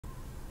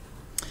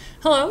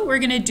Hello, we're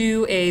going to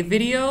do a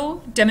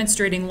video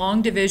demonstrating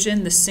long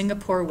division the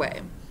Singapore way.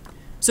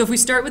 So if we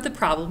start with a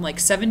problem like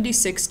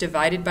 76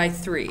 divided by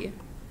 3,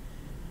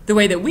 the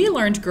way that we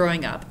learned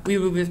growing up, we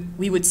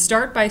would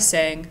start by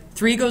saying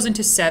 3 goes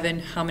into 7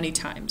 how many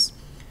times?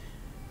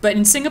 But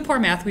in Singapore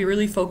math, we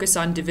really focus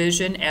on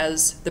division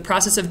as the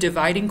process of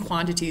dividing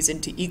quantities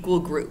into equal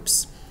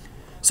groups.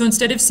 So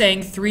instead of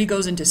saying 3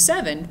 goes into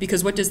 7,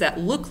 because what does that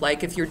look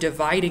like if you're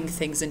dividing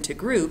things into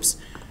groups,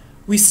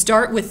 we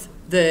start with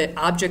the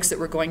objects that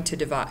we're going to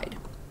divide.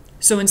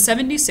 So in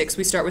 76,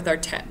 we start with our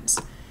tens.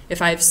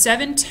 If I have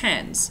 7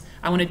 tens,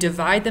 I want to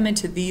divide them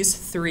into these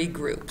 3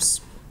 groups.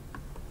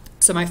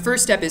 So my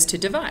first step is to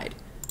divide.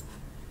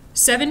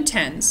 7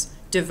 tens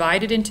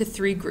divided into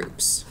 3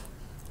 groups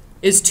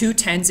is 2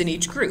 tens in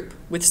each group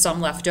with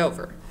some left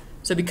over.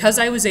 So because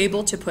I was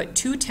able to put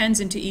 2 tens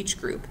into each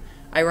group,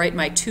 I write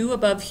my 2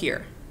 above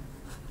here.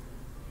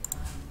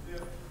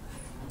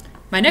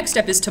 My next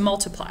step is to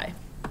multiply.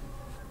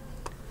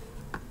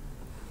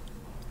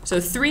 So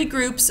 3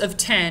 groups of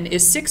 10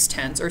 is 6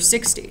 tens, or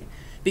 60.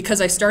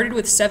 Because I started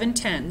with 7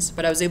 tens,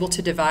 but I was able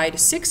to divide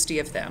 60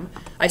 of them,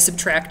 I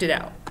subtracted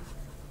out.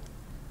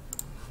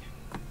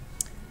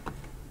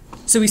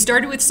 So we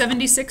started with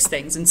 76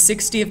 things, and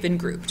 60 have been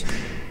grouped.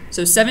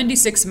 So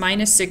 76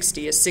 minus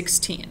 60 is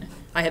 16.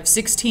 I have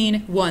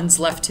 16 ones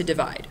left to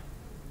divide.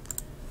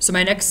 So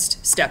my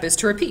next step is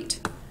to repeat.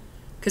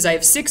 Because I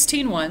have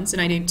 16 ones,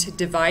 and I need to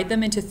divide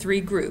them into 3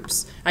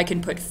 groups, I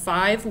can put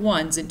 5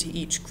 ones into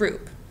each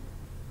group.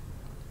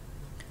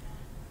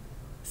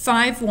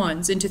 5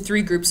 ones into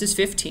 3 groups is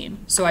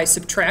 15, so I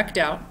subtract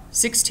out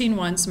 16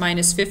 ones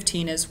minus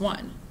 15 is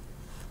 1.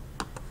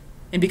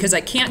 And because I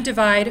can't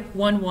divide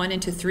 1 1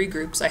 into 3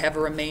 groups, I have a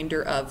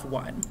remainder of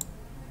 1.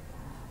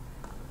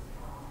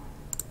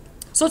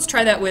 So let's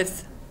try that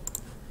with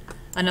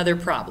another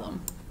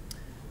problem.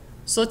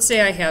 So let's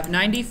say I have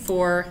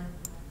 94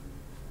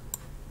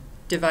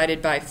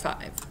 divided by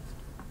 5.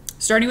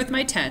 Starting with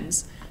my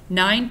tens,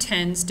 9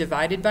 tens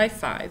divided by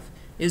 5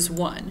 is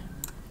 1.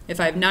 If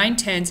I have 9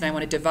 tens and I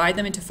want to divide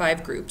them into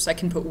 5 groups, I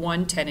can put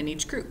 1 10 in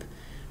each group.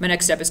 My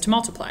next step is to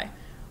multiply.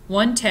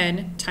 1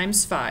 10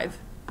 times 5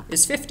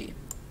 is 50.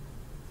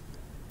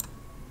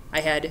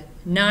 I had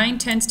 9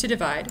 tens to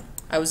divide.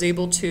 I was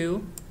able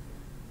to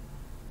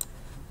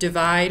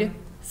divide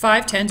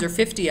 5 tens, or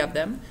 50 of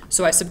them,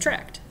 so I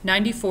subtract.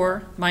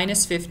 94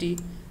 minus 50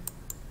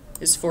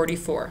 is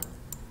 44.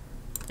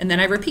 And then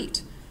I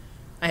repeat.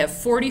 I have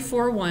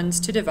 44 ones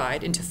to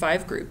divide into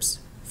 5 groups.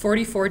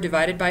 44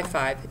 divided by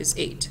 5 is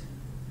 8.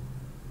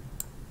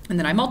 And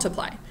then I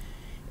multiply.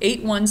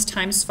 8 ones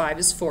times 5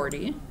 is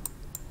 40.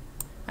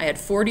 I had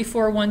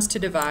 44 ones to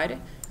divide.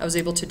 I was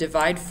able to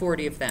divide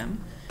 40 of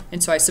them,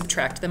 and so I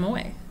subtract them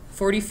away.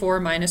 44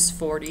 minus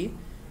 40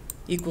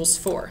 equals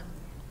 4.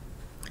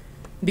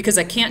 Because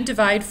I can't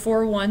divide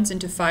 4 ones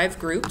into 5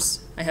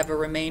 groups, I have a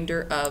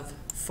remainder of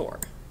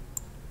 4.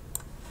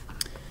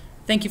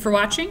 Thank you for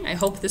watching. I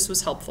hope this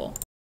was helpful.